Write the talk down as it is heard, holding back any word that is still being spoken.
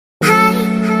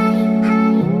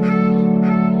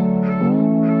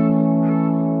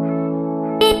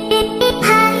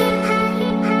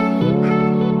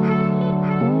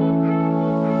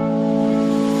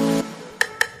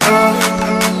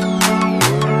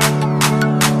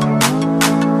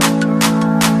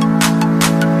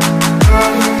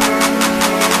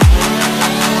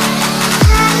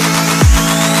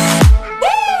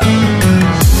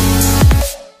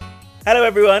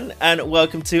everyone, and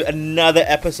welcome to another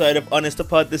episode of Honest to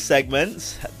Pod, the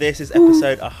segments. This is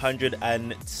episode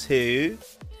 102,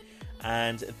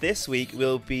 and this week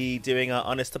we'll be doing our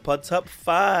Honest to Pod top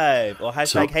 5, or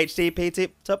hashtag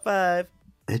HTP top 5.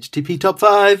 HTP top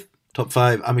 5. Top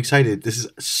 5. I'm excited. This is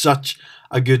such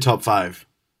a good top 5.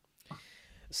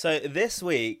 So this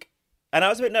week, and I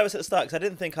was a bit nervous at the start because I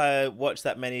didn't think I watched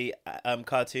that many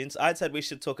cartoons. I'd said we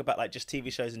should talk about like just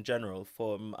TV shows in general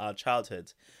from our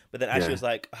childhood. But then Ashley was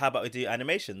like, how about we do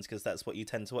animations? Because that's what you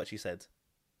tend to watch, you said.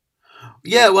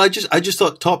 Yeah, well, I just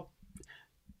thought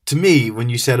to me, when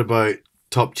you said about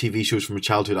top TV shows from my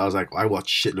childhood, I was like, I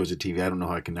watch shitloads of TV. I don't know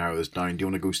how I can narrow this down. Do you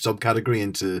want to go subcategory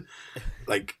into,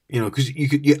 like, because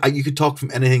you could talk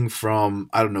from anything from,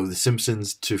 I don't know, The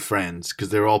Simpsons to Friends, because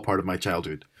they're all part of my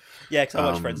childhood. Yeah, because I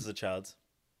watched Friends as a child.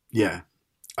 Yeah.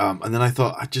 And then I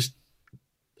thought,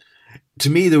 to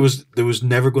me, there was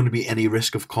never going to be any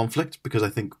risk of conflict because I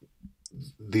think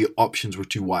the options were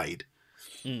too wide.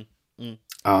 So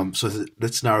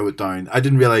let's narrow it down. I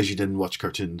didn't realize you didn't watch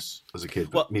cartoons as a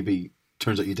kid, but maybe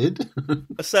turns out you did.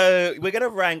 So we're going to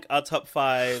rank our top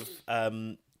 5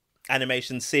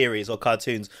 animation series or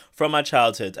cartoons from our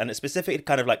childhood, and it's specifically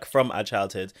kind of like from our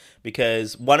childhood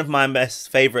because one of my best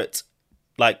favorite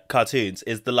like cartoons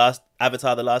is the last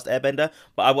Avatar, The Last Airbender,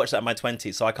 but I watched that in my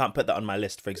 20s, so I can't put that on my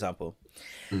list, for example.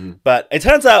 But it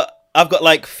turns out I've got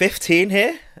like 15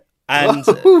 here, and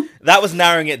that was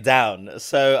narrowing it down.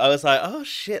 So I was like, oh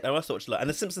shit, I must watch a lot. And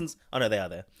The Simpsons, oh no, they are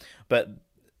there. But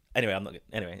anyway, I'm not good.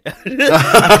 Anyway,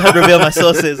 I can't reveal my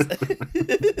sources.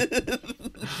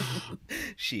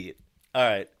 Shit. All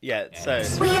right, yeah, so.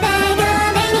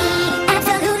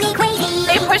 Absolutely crazy.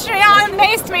 They pushed me out and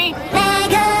paced me.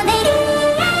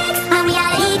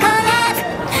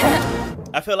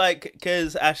 I feel like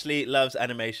because Ashley loves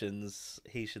animations,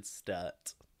 he should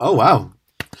start. Oh, wow.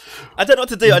 I don't know what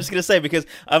to do. I'm just going to say because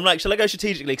I'm like, shall I go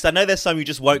strategically? Because I know there's some you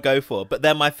just won't go for, but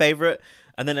they're my favorite.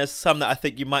 And then there's some that I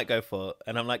think you might go for.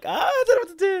 And I'm like, I don't know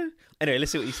what to do. Anyway,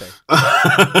 let's see what you say.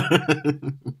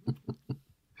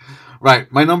 Right,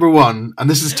 my number 1, and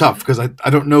this is tough because I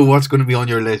don't know what's going to be on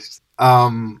your list.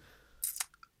 I'm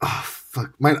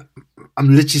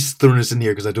literally throwing this in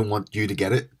here because I don't want you to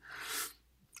get it.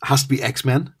 Has to be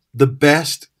X-Men, the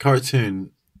best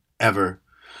cartoon ever.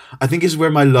 I think is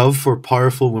where my love for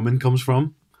powerful women comes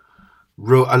from.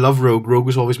 I love Rogue. Rogue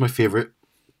was always my favorite.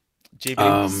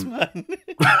 GB man.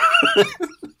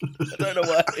 I don't know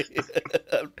why.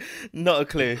 Not a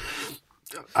clue.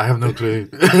 I have no clue.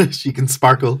 She can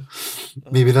sparkle.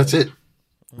 Maybe that's it.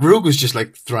 Rogue was just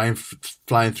like flying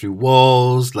through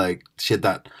walls. Like she had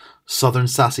that southern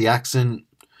sassy accent.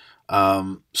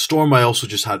 Storm, I also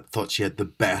just thought she had the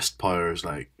best powers.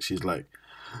 Like she's like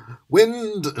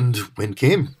wind, and wind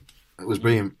came. It was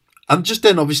brilliant. And just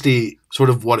then, obviously, sort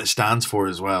of what it stands for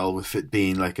as well, with it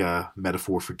being like a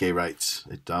metaphor for gay rights.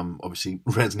 It obviously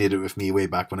resonated with me way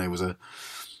back when I was a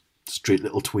straight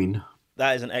little tween.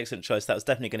 That is an excellent choice. That was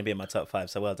definitely going to be in my top 5,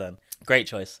 so well done. Great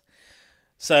choice.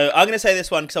 So I'm going to say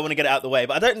this one because I want to get it out of the way,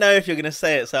 but I don't know if you're going to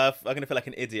say it, so I'm going to feel like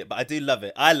an idiot, but I do love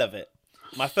it. I love it.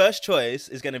 My first choice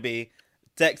is going to be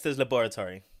Dexter's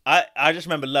Laboratory. I just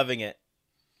remember loving it,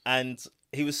 and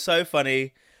he was so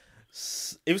funny.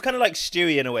 It was kind of like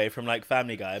Stewie in a way from like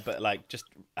Family Guy, but like just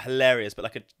hilarious, but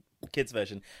like a kids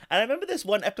version. And I remember this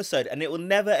one episode, and it will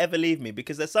never ever leave me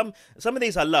because there's some of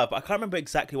these I love, but I can't remember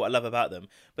exactly what I love about them.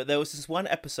 But there was this one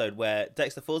episode where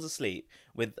Dexter falls asleep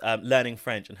with learning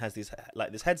French and has this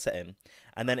headset in,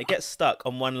 and then it gets stuck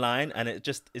on one line, and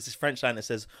it's this French line that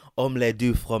says omelette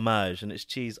du fromage, and it's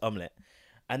cheese omelette.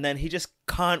 And then he just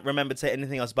can't remember to say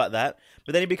anything else but that.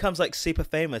 But then he becomes like super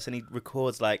famous, and he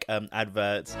records like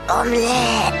adverts.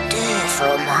 Omelette du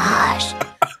fromage.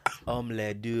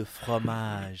 Omelette du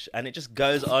fromage. And it just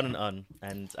goes on.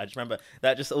 And I just remember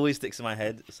that just always sticks in my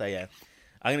head. So yeah,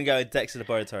 I'm going to go with Dexter's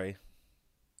Laboratory.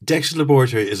 Dexter's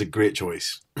Laboratory is a great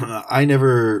choice. I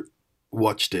never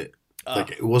watched it.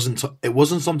 Like it wasn't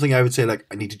something I would say like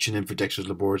I need to tune in for Dexter's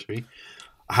Laboratory.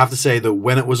 I have to say that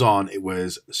when it was on, it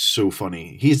was so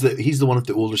funny. He's the one of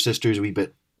the older sisters, a wee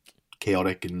bit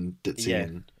chaotic and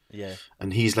ditzy,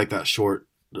 and he's like that short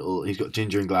little. He's got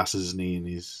ginger and glasses, and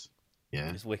he's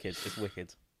It's wicked. It's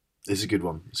wicked. It's a good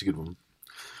one.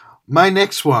 My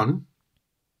next one,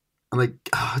 I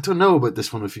don't know about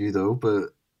this one with you though,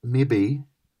 but maybe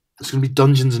it's gonna be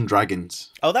Dungeons and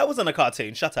Dragons. Oh, that wasn't a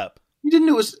cartoon. Shut up. You didn't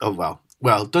know it was? Oh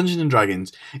well, Dungeons and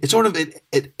Dragons. It's sort of it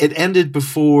ended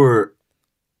before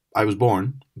I was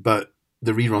born, but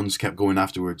the reruns kept going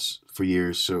afterwards for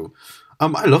years. So,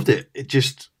 I loved it. I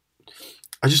just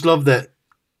love that.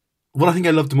 What I think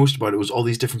I loved the most about it was all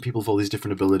these different people with all these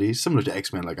different abilities, similar to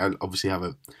X-Men. Like I obviously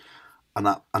have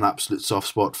an absolute soft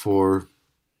spot for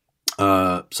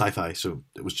sci-fi. So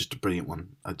it was just a brilliant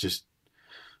one. I just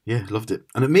loved it,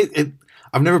 and it made it.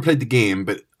 I've never played the game,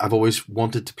 but I've always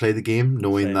wanted to play the game,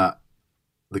 knowing Same. that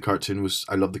the cartoon was.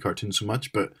 I love the cartoon so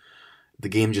much, but the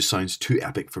game just sounds too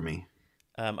epic for me.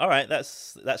 All right,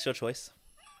 that's your choice.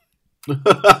 All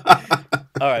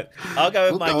right, I'll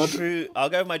go with I'll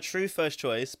go with my true first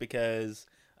choice because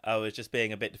I was just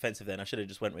being a bit defensive then. I should have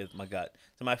just went with my gut.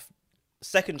 So my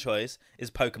second choice is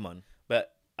Pokemon,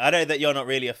 but I know that you're not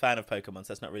really a fan of Pokemon,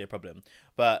 so that's not really a problem.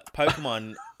 But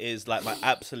Pokemon is like my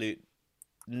absolute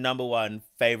number one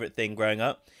favorite thing growing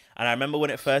up. And I remember when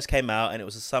it first came out, and it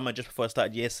was the summer just before I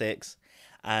started year 6.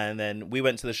 And then we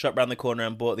went to the shop around the corner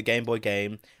and bought the Game Boy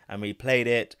game, and we played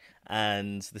it,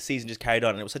 and the season just carried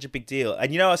on, and it was such a big deal.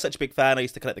 And I was such a big fan. I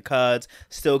used to collect the cards.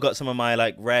 Still got some of my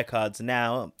like rare cards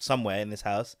now somewhere in this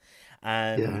house.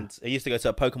 And I used to go to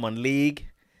a Pokemon League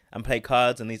and play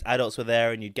cards, and these adults were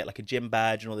there, and you'd get like a gym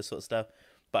badge and all this sort of stuff.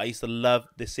 But I used to love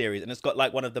this series, and it's got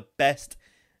like one of the best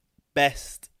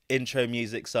intro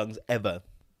music songs ever.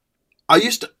 I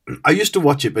used to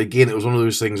watch it, but again, it was one of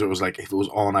those things where it was like, if it was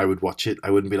on, I would watch it. I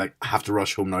wouldn't be like, I have to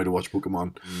rush home now to watch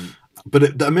Pokemon.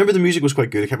 But I remember the music was quite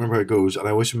good. I can't remember how it goes, and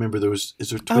I always remember is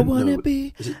there twin? I wanna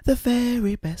be the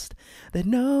very best that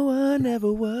no one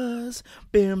ever was.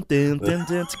 Bim, dim, dim,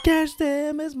 dim. To catch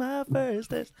them is my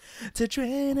first test. To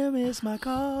train them is my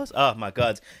cause. Oh my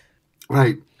god!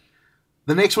 Right.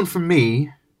 The next one for me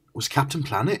was Captain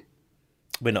Planet.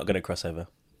 We're not gonna cross over.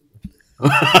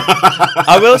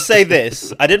 I will say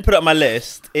this. I didn't put it on my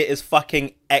list. It is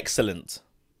fucking excellent.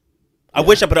 I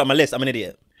wish I put it on my list. I'm an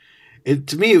idiot.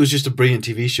 To me, it was just a brilliant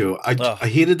TV show. I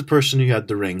hated the person who had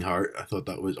the ring heart. I thought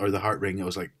that was, or the heart ring. I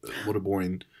was like, what a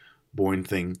boring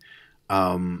thing.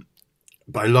 But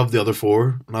I loved the other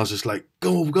 4, and I was just like,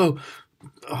 go.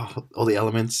 Oh, all the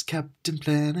elements. Captain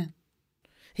Planet.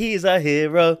 He's a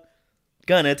hero.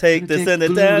 Gonna take the thunder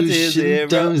down to zero.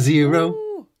 Down zero.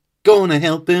 Ooh. Gonna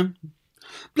help him.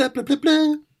 Blah, blah, blah,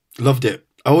 blah. Loved it.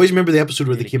 I always remember the episode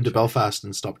where they came to Belfast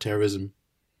and stopped terrorism.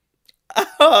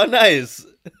 Oh, nice.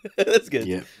 That's good.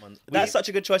 Yeah. That's such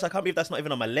a good choice. I can't believe that's not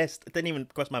even on my list. It didn't even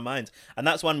cross my mind. And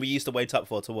that's one we used to wait up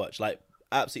for to watch. Like,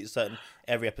 absolutely certain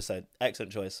every episode.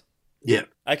 Excellent choice. Yeah.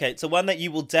 Okay, so one that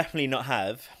you will definitely not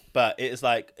have, but it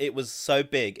was so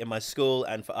big in my school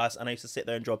and for us, and I used to sit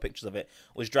there and draw pictures of it,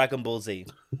 was Dragon Ball Z.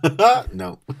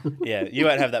 No. Yeah, you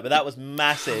won't have that, but that was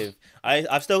massive.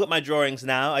 I've still got my drawings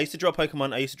now. I used to draw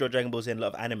Pokemon, I used to draw Dragon Ball Z and a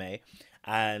lot of anime,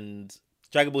 and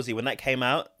Dragon Ball Z, when that came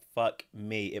out, fuck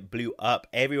me, it blew up.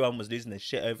 Everyone was losing their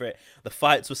shit over it. The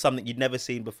fights were something you'd never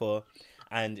seen before,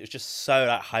 and it was just so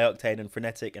like high octane and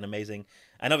frenetic and amazing.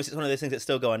 And obviously it's one of those things that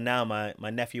still go on now. My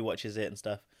nephew watches it and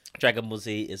stuff. Dragon Ball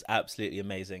Z is absolutely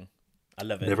amazing. I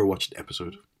love it. Never watched an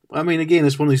episode. I mean, again,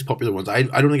 it's one of these popular ones. I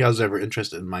don't think I was ever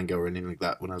interested in manga or anything like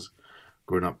that when I was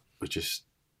growing up. It was just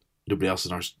nobody else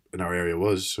in our area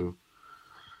was. So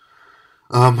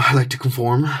I like to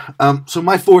conform. So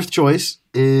my 4th choice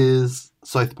is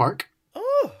South Park.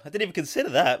 Oh, I didn't even consider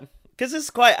that because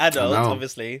it's quite adult,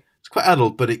 obviously. It's quite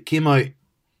adult, but it came out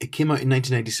in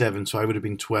 1997, so I would have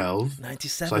been 12.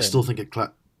 97. So I still think it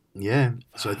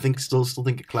so I think still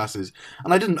think it classes.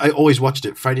 And I always watched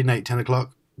it Friday night 10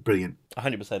 o'clock. Brilliant.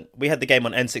 100%. We had the game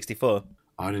on N64.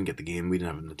 I didn't get the game. We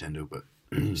didn't have a Nintendo, but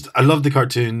I love the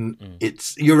cartoon.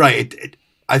 You're right.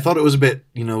 I thought it was a bit,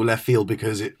 left field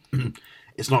because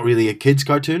it's not really a kid's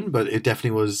cartoon, but it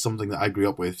definitely was something that I grew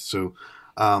up with. So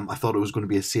I thought it was going to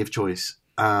be a safe choice.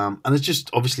 And it's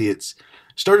just, obviously, it's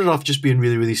started off just being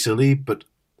really, really silly, but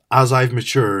as I've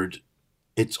matured,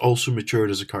 it's also matured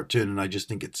as a cartoon, and I just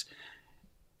think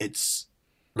it's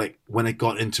like when it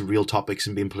got into real topics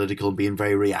and being political and being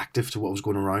very reactive to what was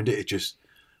going around it, it just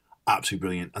absolutely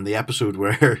brilliant. And the episode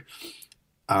where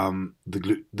the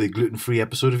gluten-free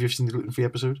episode, have you ever seen the gluten-free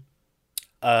episode?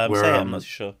 I'm not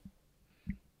sure.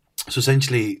 So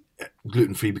essentially,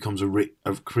 gluten-free becomes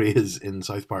a craze in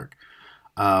South Park,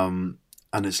 and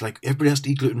it's like everybody has to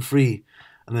eat gluten-free.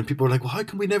 And then people are like, well, how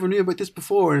come we never knew about this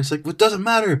before? And it's like, well, it doesn't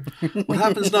matter. What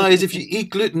happens now is if you eat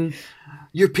gluten,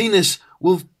 your penis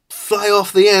will fly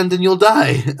off the end and you'll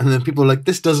die. And then people are like,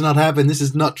 this does not happen. This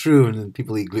is not true. And then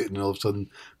people eat gluten and all of a sudden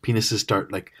penises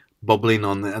start like bubbling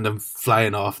on and then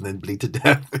flying off and then bleed to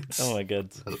death. Oh my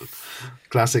God.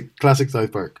 Classic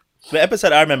South Park. The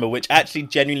episode I remember, which actually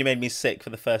genuinely made me sick for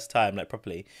the first time, like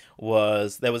properly,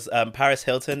 was there was Paris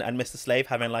Hilton and Mr. Slave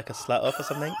having like a slut off or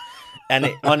something. And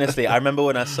honestly, I remember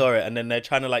when I saw it, and then they're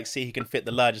trying to like see who can fit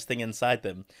the largest thing inside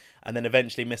them. And then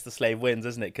eventually Mr. Slave wins,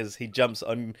 isn't it? Because he jumps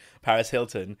on Paris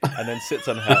Hilton and then sits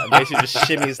on her and basically just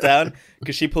shimmies down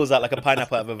because she pulls out like a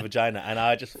pineapple out of her vagina. And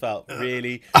I just felt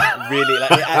really, really,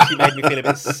 like it actually made me feel a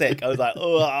bit sick. I was like,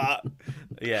 oh,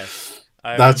 yeah.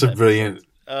 That's a brilliant...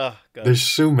 Oh, God. There's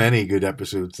so many good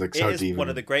episodes. Like, it is one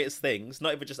of the greatest things,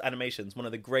 not even just animations, one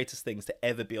of the greatest things to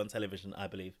ever be on television, I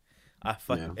believe.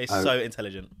 It's so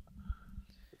intelligent.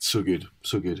 So good.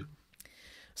 So good.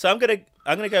 So I'm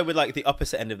gonna go with like the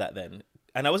opposite end of that then.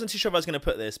 And I wasn't too sure if I was gonna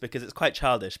put this because it's quite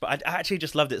childish, but I actually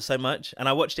just loved it so much, and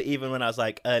I watched it even when I was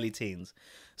like early teens.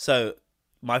 So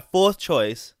my fourth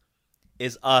choice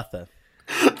is Arthur.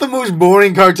 The most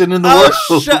boring cartoon in the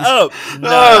world. Shut up!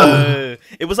 No,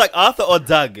 it was like Arthur or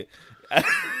Doug.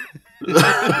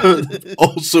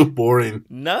 Also boring.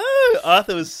 No,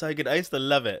 Arthur was so good. I used to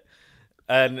love it.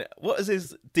 And what was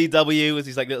his DW? Was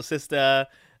his like little sister?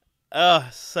 Oh,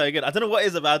 so good. I don't know what it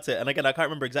is about it. And again, I can't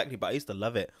remember exactly, but I used to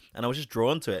love it. And I was just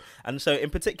drawn to it. And so in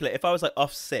particular, if I was like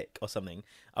off sick or something,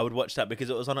 I would watch that because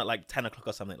it was on at like 10 o'clock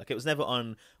or something. Like it was never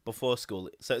on before school.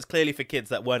 So it's clearly for kids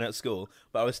that weren't at school,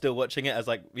 but I was still watching it as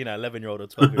like, 11-year-old or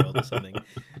 12-year-old or something.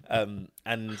 And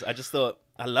I just thought,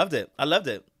 I loved it.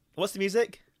 What's the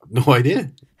music? No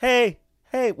idea. Hey,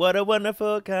 what a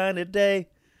wonderful kind of day.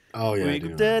 Oh, yeah.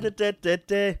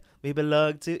 We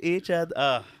belong to each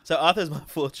other. So Arthur's my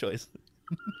fourth choice.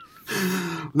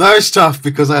 Now it's tough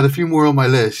because I had a few more on my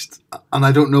list and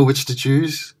I don't know which to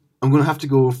choose. I'm going to have to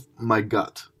go with my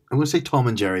gut. I'm going to say Tom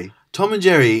and Jerry. Tom and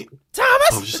Jerry...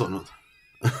 Thomas! I was just thought not.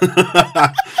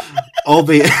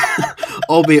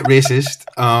 albeit racist.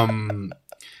 I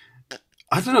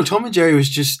don't know. Tom and Jerry was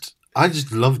just... I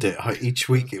just loved it. How each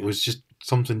week it was just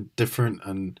something different,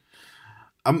 and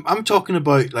I'm talking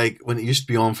about like when it used to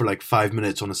be on for like 5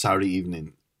 minutes on a Saturday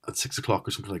evening at 6 o'clock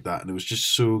or something like that, and it was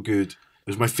just so good. It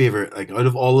was my favorite. Like out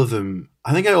of all of them,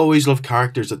 I think I always love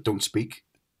characters that don't speak.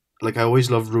 Like I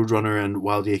always loved Roadrunner and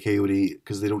Wild E. Coyote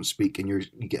because they don't speak and you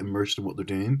get immersed in what they're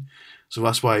doing. So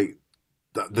that's why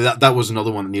that was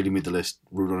another one that nearly made the list.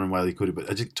 Roadrunner and Wild E. Coyote, but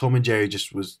I think Tom and Jerry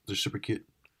they're super cute.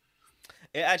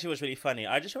 It actually was really funny.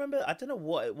 I just remember, I don't know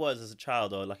what it was as a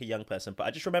child or like a young person, but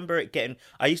I just remember it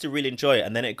I used to really enjoy it,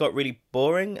 and then it got really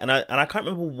boring, and I can't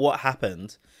remember what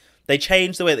happened. They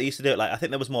changed the way they used to do it. Like I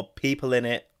think there was more people in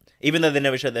it, even though they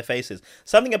never showed their faces.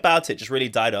 Something about it just really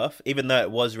died off, even though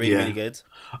it was really, really good.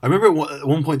 I remember at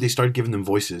one point they started giving them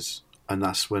voices, and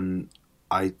that's when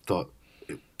I thought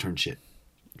it turned shit.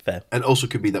 Fair. And also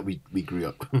could be that we grew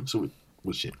up, so it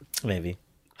was shit. Maybe.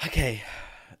 Okay,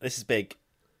 this is big.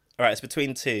 All right, it's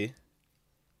between two.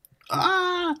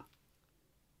 Ah!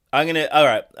 I'm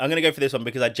gonna go for this one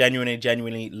because I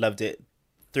genuinely loved it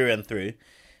through and through.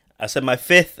 So my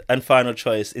fifth and final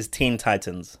choice is Teen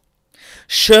Titans.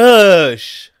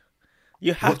 Shush!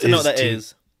 You have to know what that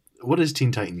is. What is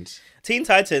Teen Titans? Teen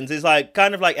Titans is like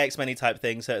kind of like X-Men type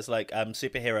thing. So it's like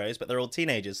superheroes, but they're all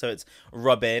teenagers. So it's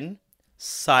Robin,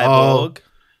 Cyborg.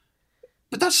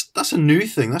 But that's a new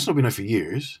thing. That's not been out for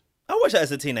years. I watched that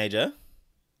as a teenager.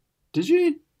 Did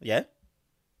you? Yeah.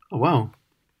 Oh wow.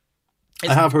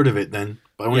 I have heard of it then,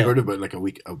 but I only heard about it like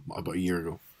about a year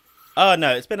ago. Oh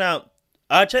no, it's been out.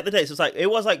 I checked the dates. It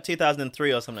was like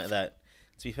 2003 or something like that.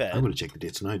 To be fair, I'm going to check the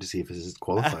dates now to see if this is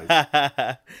qualified.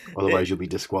 Otherwise, you'll be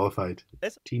disqualified.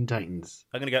 Teen Titans.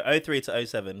 I'm going to go 03 to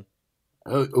 07.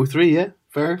 Oh, 03, yeah.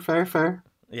 Fair.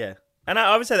 Yeah. And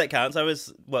I would say that counts. I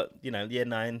was, year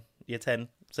 9, year 10.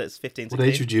 So it's 15, 16.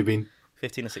 What age would you have been?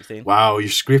 15 or 16. Wow, you're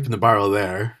scraping the barrel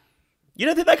there. You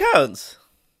don't think that counts?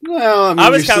 Well, I mean, I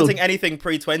was counting anything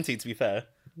pre-20, to be fair.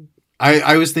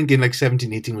 I was thinking like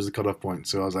 17, 18 was the cutoff point.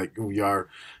 So I was like, oh, you're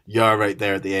right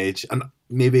there at the age. And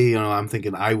maybe, I'm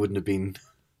thinking I would have been,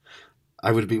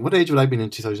 what age would I have been in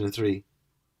 2003?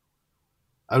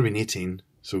 I would have been 18.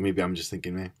 So maybe I'm just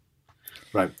thinking, eh.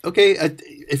 Right. Okay.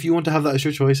 If you want to have that as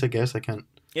your choice, I guess I can't.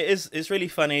 It's really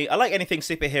funny. I like anything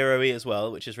superhero-y as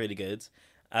well, which is really good.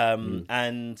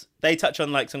 And they touch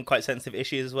on like some quite sensitive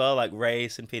issues as well, like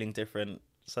race and feeling different.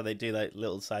 So they do like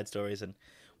little side stories and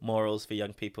morals for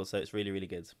young people. So it's really, really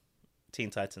good. Teen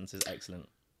Titans is excellent.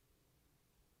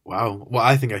 Wow. Well,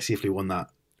 I think I safely won that.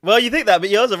 Well, you think that, but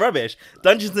yours are rubbish.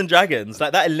 Dungeons and Dragons,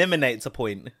 like that eliminates a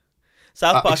point.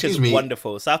 South Park is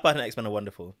wonderful. South Park and X-Men are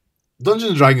wonderful.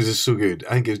 Dungeons and Dragons is so good.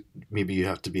 I think maybe you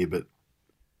have to be a bit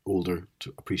older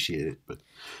to appreciate it. But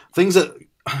things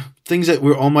that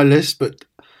were on my list, but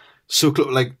so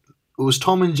close, like it was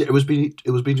Tom and it was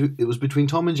between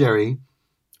Tom and Jerry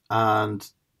and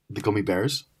the Gummy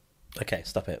Bears. Okay,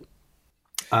 stop it.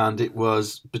 And it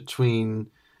was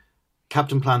between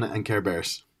Captain Planet and Care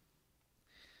Bears.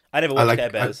 I never watched Care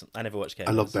Bears. I never watched Care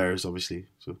Bears. I love Bears, obviously.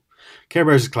 So Care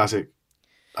Bears is classic.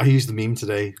 I used the meme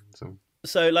today.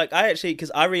 So like,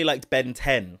 because I really liked Ben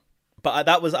 10, but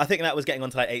I think that was getting on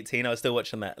to like 18. I was still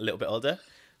watching that a little bit older,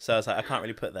 so I was like, I can't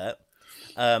really put that.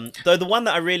 Though the one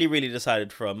that I really, really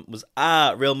decided from was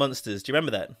Real Monsters. Do you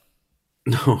remember that?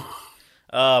 No.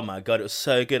 Oh my god, it was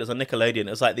so good. It was on Nickelodeon. It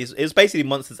was like these. It was basically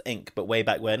Monsters Inc., but way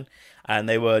back when, and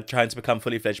they were trying to become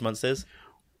fully fledged monsters.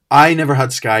 I never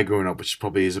had Sky growing up, which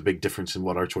probably is a big difference in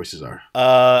what our choices are.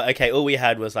 Okay, all we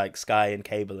had was like Sky and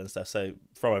cable and stuff. So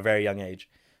from a very young age.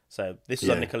 So this was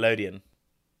on Nickelodeon.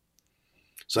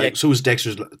 So so was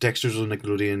Dexter's. Dexter's on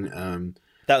Nickelodeon.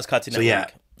 That was Cartoon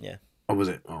Network. Yeah. Oh, was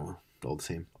it? Oh, all the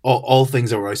same. All things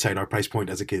that were outside our price point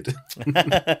as a kid.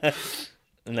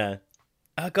 No.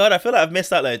 Oh god, I feel like I've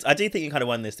missed out loads. I do think you kind of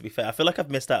won this, to be fair. I feel like I've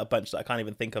missed out a bunch that I can't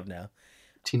even think of now.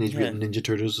 Teenage Mutant Ninja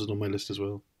Turtles is on my list as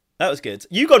well. That was good.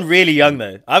 You've gone really young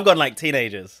though. I've gone like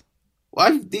teenagers.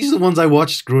 Well, these are the ones I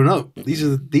watched growing up. These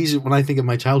are when I think of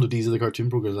my childhood. These are the cartoon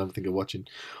programs I think of watching.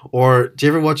 Or do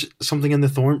you ever watch something in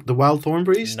the Wild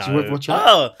Thornberries? No. Did you ever watch that?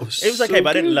 Oh, it was okay,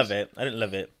 but I didn't love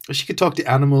it. She could talk to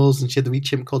animals, and she had the wee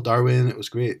chimp called Darwin. It was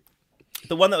great.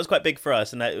 The one that was quite big for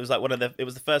us, and that it was like it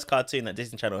was the first cartoon that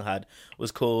Disney Channel had,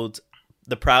 was called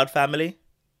The Proud Family.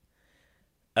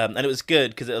 And it was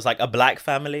good because it was like a black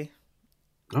family.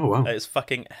 Oh wow! It was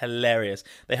fucking hilarious.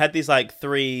 They had these like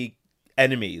 3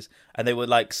 enemies, and they were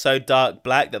like so dark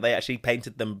black that they actually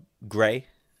painted them grey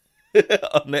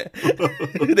on it.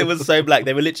 They were so black.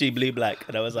 They were literally blue black,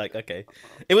 and I was like, okay,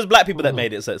 it was black people that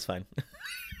made it, so it's fine.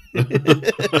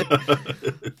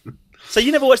 So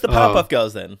you never watched the Powerpuff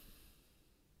Girls then?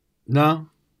 No.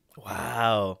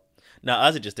 Wow. No,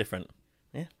 ours are just different.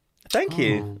 Yeah. Thank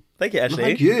you,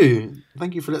 Ashley. No,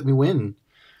 thank you for letting me win.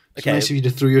 It's nice of you to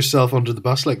throw yourself under the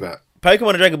bus like that.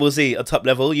 Pokemon and Dragon Ball Z are top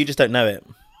level. You just don't know it.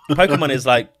 Pokemon is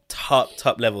like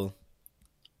top level.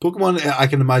 Pokemon, I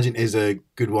can imagine, is a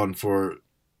good one for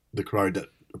the crowd that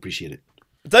appreciate it.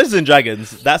 Dungeons and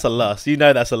Dragons, that's a loss. You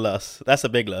know that's a loss. That's a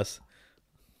big loss.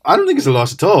 I don't think it's a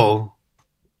loss at all.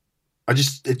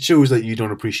 It shows that you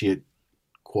don't appreciate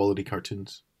quality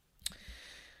cartoons.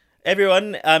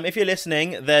 Everyone, if you're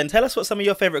listening, then tell us what some of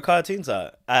your favourite cartoons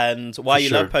are and why you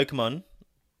love Pokemon.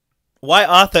 Why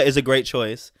Arthur is a great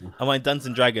choice and why Dungeons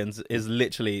and Dragons is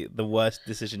literally the worst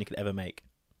decision you could ever make.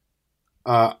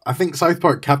 I think South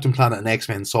Park, Captain Planet, and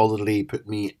X-Men solidly put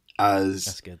me as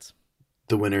That's good.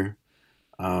 The winner.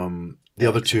 The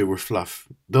other two were fluff.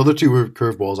 The other two were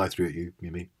curveballs I threw at you,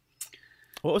 maybe.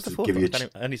 What was the fourth one?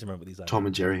 I need to remember these. Tom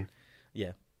and Jerry.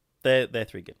 Yeah, they're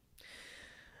 3 good.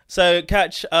 So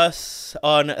catch us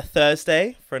on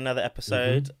Thursday for another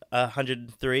episode,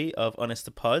 103 of Honest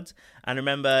to Pod. And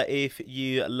remember, if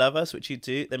you love us, which you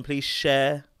do, then please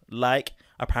share, like,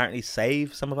 apparently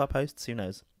save some of our posts. Who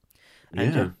knows?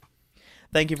 And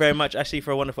thank you very much, Ashley,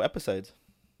 for a wonderful episode.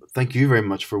 Thank you very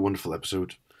much for a wonderful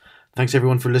episode. Thanks,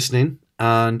 everyone, for listening,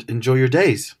 and enjoy your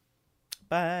days.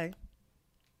 Bye.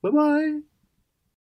 Bye-bye.